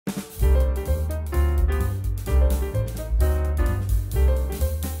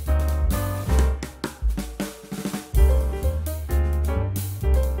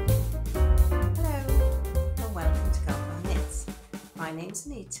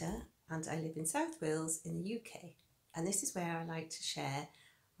Anita and I live in South Wales in the UK, and this is where I like to share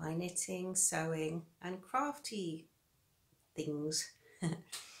my knitting, sewing and crafty things.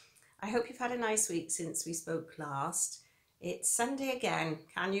 I hope you've had a nice week since we spoke last. It's Sunday again,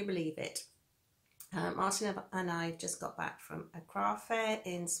 can you believe it? Martin and I have just got back from a craft fair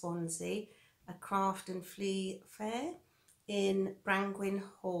in Swansea, a craft and flea fair in Brangwyn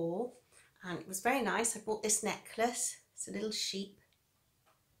Hall, and it was very nice. I bought this necklace. It's a little sheep.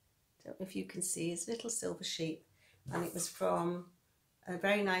 Don't know if you can see, it's a little silver sheep, and it was from a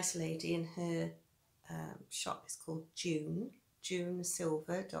very nice lady, in her shop is called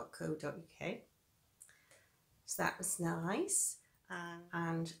junesilver.co.uk. So that was nice.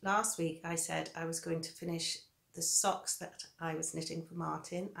 And last week I said I was going to finish the socks that I was knitting for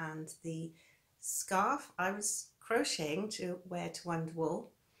Martin and the scarf I was crocheting to wear to Wonderwool.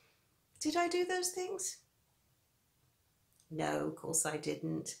 Did I do those things? No, of course I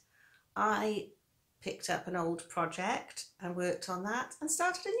didn't. I picked up an old project and worked on that and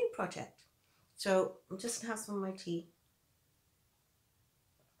started a new project. So I'm just going to have some of my tea.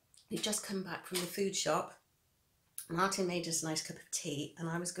 We've just come back from the food shop. Martin made us a nice cup of tea, and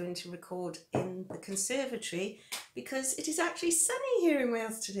I was going to record in the conservatory because it is actually sunny here in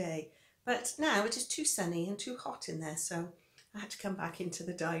Wales today. But now it is too sunny and too hot in there, so I had to come back into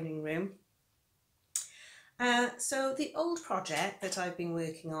the dining room. So the old project that I've been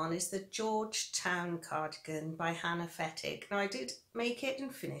working on is the Georgetown Cardigan by Hannah Fetig. Now I did make it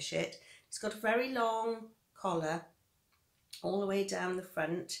and finish it. It's got a very long collar all the way down the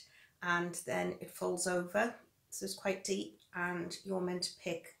front, and then it folds over, so it's quite deep, and you're meant to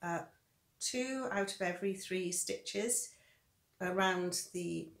pick up 2 out of every 3 stitches around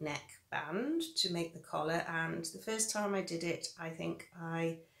the neck band to make the collar. And the first time I did it, I think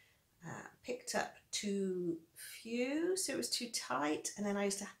I picked up too few, so it was too tight, and then I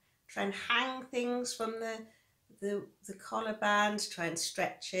used to try and hang things from the collar band, try and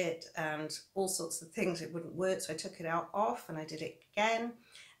stretch it, and all sorts of things. It wouldn't work, so I took it off and I did it again, and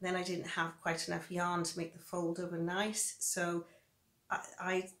then I didn't have quite enough yarn to make the fold over nice, so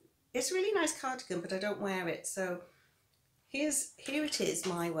it's a really nice cardigan, but I don't wear it. So here it is,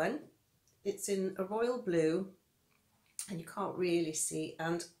 my one. It's in a royal blue, and you can't really see,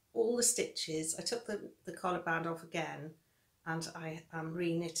 and all the stitches, I took the collar band off again, and I am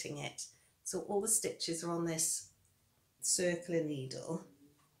re-knitting it. So all the stitches are on this circular needle.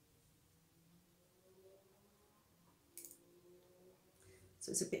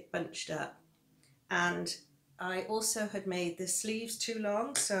 So it's a bit bunched up. And I also had made the sleeves too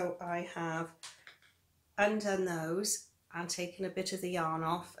long, so I have undone those and taken a bit of the yarn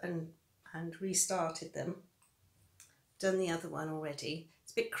off and restarted them. Done the other one already.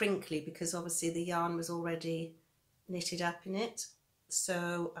 It's a bit crinkly because obviously the yarn was already knitted up in it.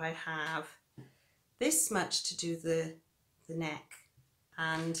 So I have this much to do the neck,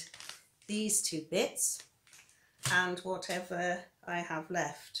 and these 2 bits, and whatever I have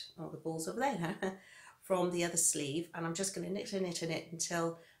left, the ball's over there now, from the other sleeve. And I'm just going to knit and knit and knit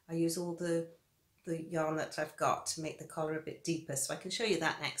until I use all the yarn that I've got to make the collar a bit deeper, so I can show you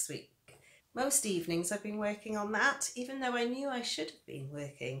that next week. Most evenings I've been working on that, even though I knew I should have been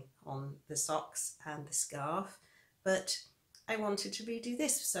working on the socks and the scarf, but I wanted to redo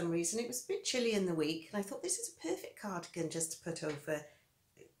this for some reason. It was a bit chilly in the week, and I thought this is a perfect cardigan just to put over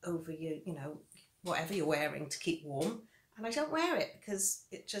your, whatever you're wearing to keep warm. And I don't wear it because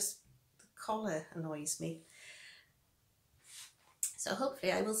the collar annoys me. So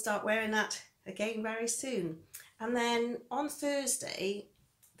hopefully I will start wearing that again very soon. And then on Thursday,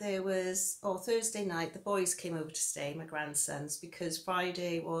 Thursday night, the boys came over to stay, my grandsons, because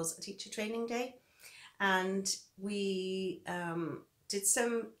Friday was a teacher training day, and we did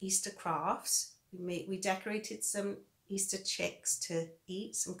some Easter crafts. We decorated some Easter chicks to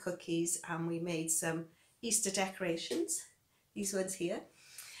eat, some cookies, and we made some Easter decorations, these ones here.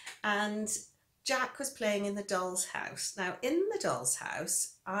 And Jack was playing in the doll's house. Now in the doll's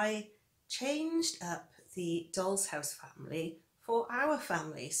house, I changed up the doll's house family for our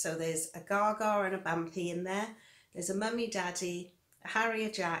family. So there's a Gaga and a Bampy in there. There's a mummy, daddy, a Harry,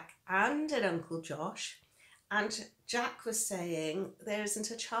 a Jack, and an Uncle Josh. And Jack was saying there isn't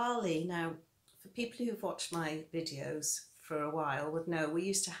a Charlie. Now, for people who've watched my videos for a while would know we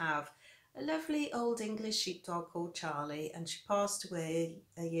used to have a lovely Old English Sheepdog called Charlie, and she passed away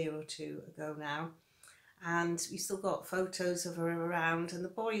a year or 2 ago now. And we still got photos of her around, and the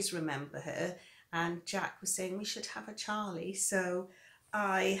boys remember her. And Jack was saying we should have a Charlie. So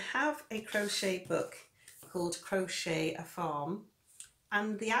I have a crochet book called Crochet a Farm,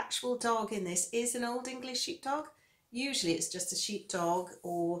 and the actual dog in this is an Old English Sheepdog. usually it's just a sheepdog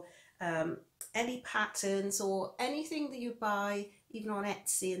or any patterns or anything that you buy, even on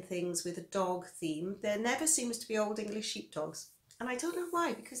Etsy and things with a dog theme. There never seems to be Old English Sheepdogs, and I don't know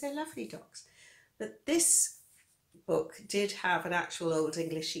why, because they're lovely dogs. But this book did have an actual Old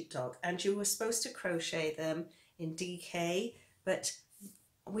English Sheepdog, and you were supposed to crochet them in DK, but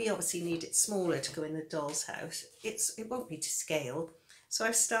we obviously need it smaller to go in the doll's house. It won't be to scale, so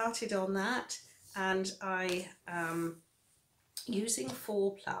I've started on that, and I am using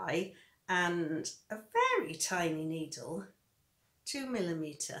 4-ply and a very tiny needle,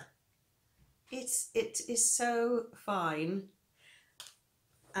 2mm. It is so fine,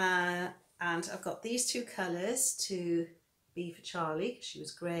 and I've got these two colours to be for Charlie. She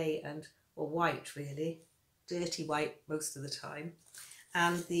was grey and, or white really, dirty white most of the time,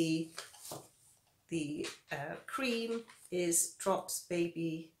 and the cream is Drops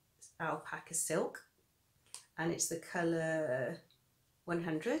Baby Alpaca Silk, and it's the colour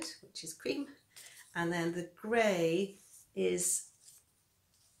 100, which is cream, and then the grey is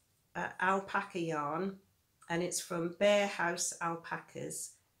alpaca yarn, and it's from Bear House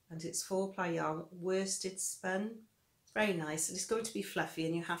Alpacas, and it's 4-ply yarn, worsted spun. It's very nice, and it's going to be fluffy,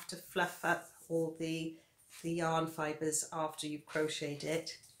 and you have to fluff up all the yarn fibres after you've crocheted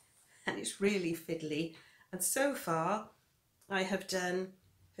it, and it's really fiddly. And so far I have done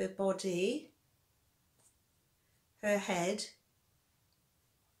her body, her head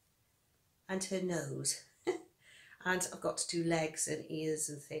and her nose and I've got to do legs and ears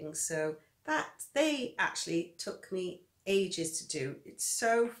and things, so that they actually took me ages to do. It's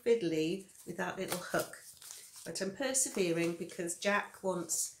so fiddly with that little hook, but I'm persevering because Jack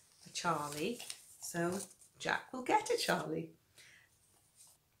wants a Charlie, so Jack will get a Charlie.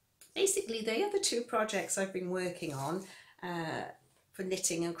 Basically they are the two projects I've been working on for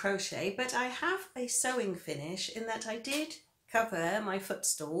knitting and crochet, but I have a sewing finish in that I did cover my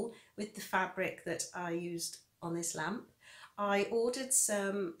footstool with the fabric that I used on this lamp. I ordered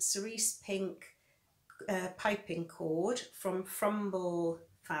some cerise pink piping cord from Frumble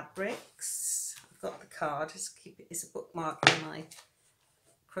Fabrics. I've got the card, it's a bookmark in my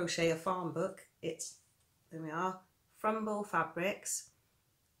Crochet a Farm book. There we are, Frumble Fabrics,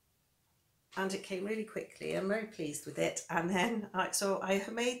 and it came really quickly. I'm very pleased with it. And then so I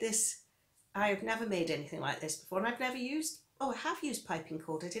have made this. I have never made anything like this before, and I've never used, I have used piping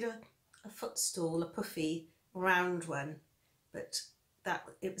cord. I did a footstool, a puffy round one, but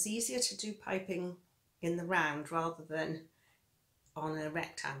it was easier to do piping in the round rather than on a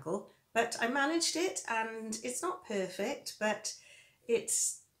rectangle. But I managed it, and it's not perfect, but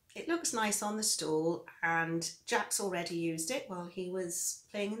it looks nice on the stool, and Jack's already used it while he was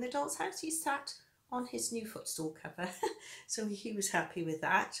playing in the doll's house. He sat on his new footstool cover, so he was happy with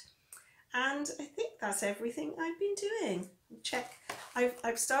that. And I think that's everything I've been doing. Check.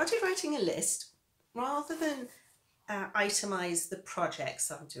 I've started writing a list rather than itemize the projects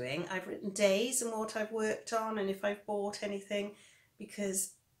I'm doing. I've written days and what I've worked on and if I've bought anything,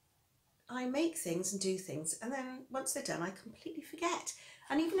 because I make things and do things, and then once they're done I completely forget.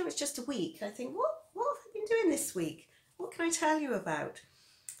 And even though it's just a week, I think, what have I been doing this week? What can I tell you about?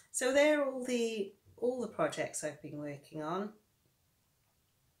 So they're all the projects I've been working on.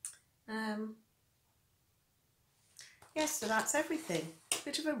 Yes, so that's everything.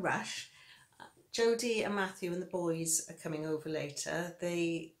 Bit of a rush. Jodie and Matthew and the boys are coming over later.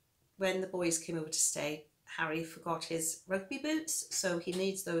 When the boys came over to stay, Harry forgot his rugby boots, so he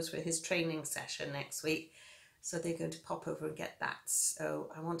needs those for his training session next week. So they're going to pop over and get that.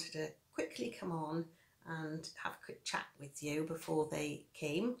 So I wanted to quickly come on and have a quick chat with you before they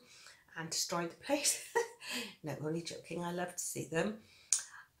came and destroy the place. No, only joking. I love to see them.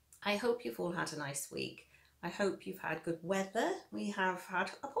 I hope you've all had a nice week. I hope you've had good weather. We have had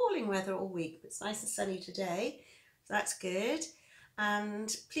appalling weather all week, but it's nice and sunny today, so that's good.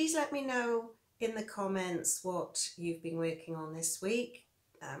 And please let me know in the comments what you've been working on this week.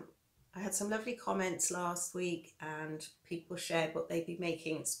 I had some lovely comments last week and people shared what they've been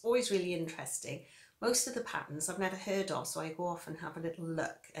making. It's always really interesting. Most of the patterns I've never heard of, so I go off and have a little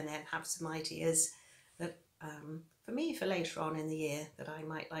look and then have some ideas that for me for later on in the year that I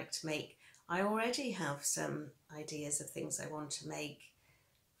might like to make. I already have some ideas of things I want to make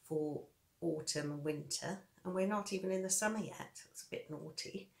for autumn and winter, and we're not even in the summer yet. It's a bit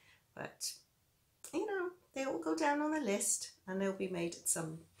naughty, but you know, they all go down on the list and they'll be made at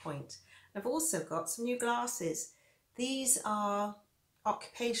some point. I've also got some new glasses. These are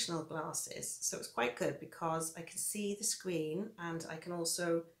occupational glasses, so it's quite good because I can see the screen and I can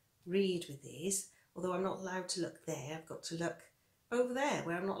also read with these, although I'm not allowed to look there. I've got to look over there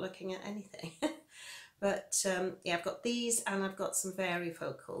where I'm not looking at anything. But yeah, I've got these and I've got some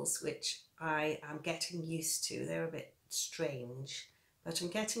varifocals, which I am getting used to. They're a bit strange, but I'm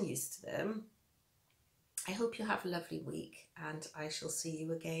getting used to them. I hope you have a lovely week, and I shall see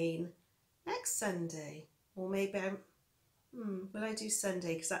you again next Sunday. Or maybe will I do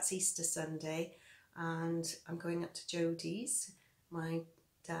Sunday, because that's Easter Sunday, and I'm going up to Jodie's. My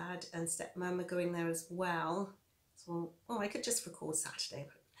dad and stepmom are going there as well. So, I could just record Saturday.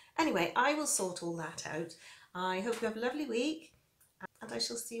 But anyway, I will sort all that out. I hope you have a lovely week, and I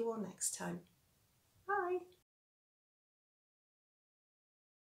shall see you all next time. Bye.